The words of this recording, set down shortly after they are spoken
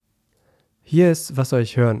Hier ist Was soll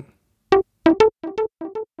ich hören?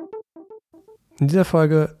 In dieser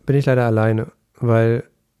Folge bin ich leider alleine, weil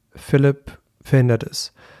Philipp verhindert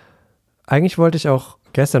ist. Eigentlich wollte ich auch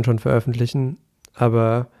gestern schon veröffentlichen,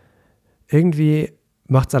 aber irgendwie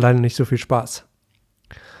macht es alleine nicht so viel Spaß.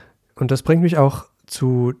 Und das bringt mich auch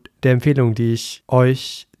zu der Empfehlung, die ich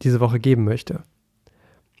euch diese Woche geben möchte.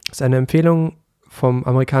 Das ist eine Empfehlung vom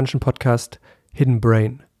amerikanischen Podcast Hidden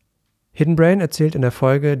Brain. Hidden Brain erzählt in der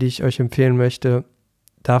Folge, die ich euch empfehlen möchte,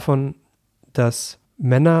 davon, dass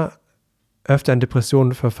Männer öfter in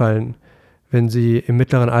Depressionen verfallen, wenn sie im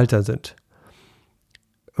mittleren Alter sind.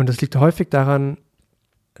 Und das liegt häufig daran,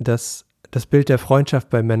 dass das Bild der Freundschaft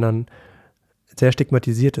bei Männern sehr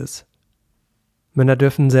stigmatisiert ist. Männer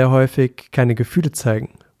dürfen sehr häufig keine Gefühle zeigen.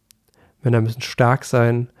 Männer müssen stark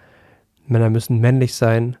sein, Männer müssen männlich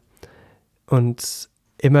sein. Und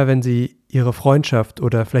immer wenn sie ihre Freundschaft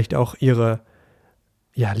oder vielleicht auch ihre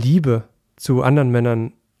Liebe zu anderen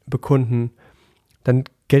Männern bekunden, dann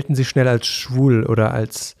gelten sie schnell als schwul oder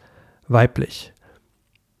als weiblich.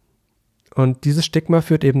 Und dieses Stigma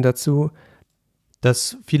führt eben dazu,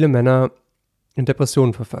 dass viele Männer in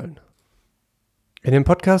Depressionen verfallen. In dem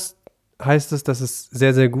Podcast heißt es, dass es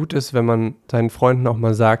sehr, sehr gut ist, wenn man seinen Freunden auch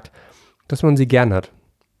mal sagt, dass man sie gern hat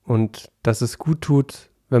und dass es gut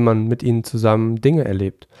tut, wenn man mit ihnen zusammen Dinge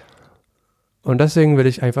erlebt. Und deswegen will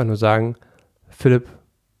ich einfach nur sagen, Philipp,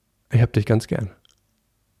 ich hab dich ganz gern.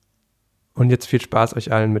 Und jetzt viel Spaß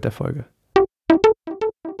euch allen mit der Folge.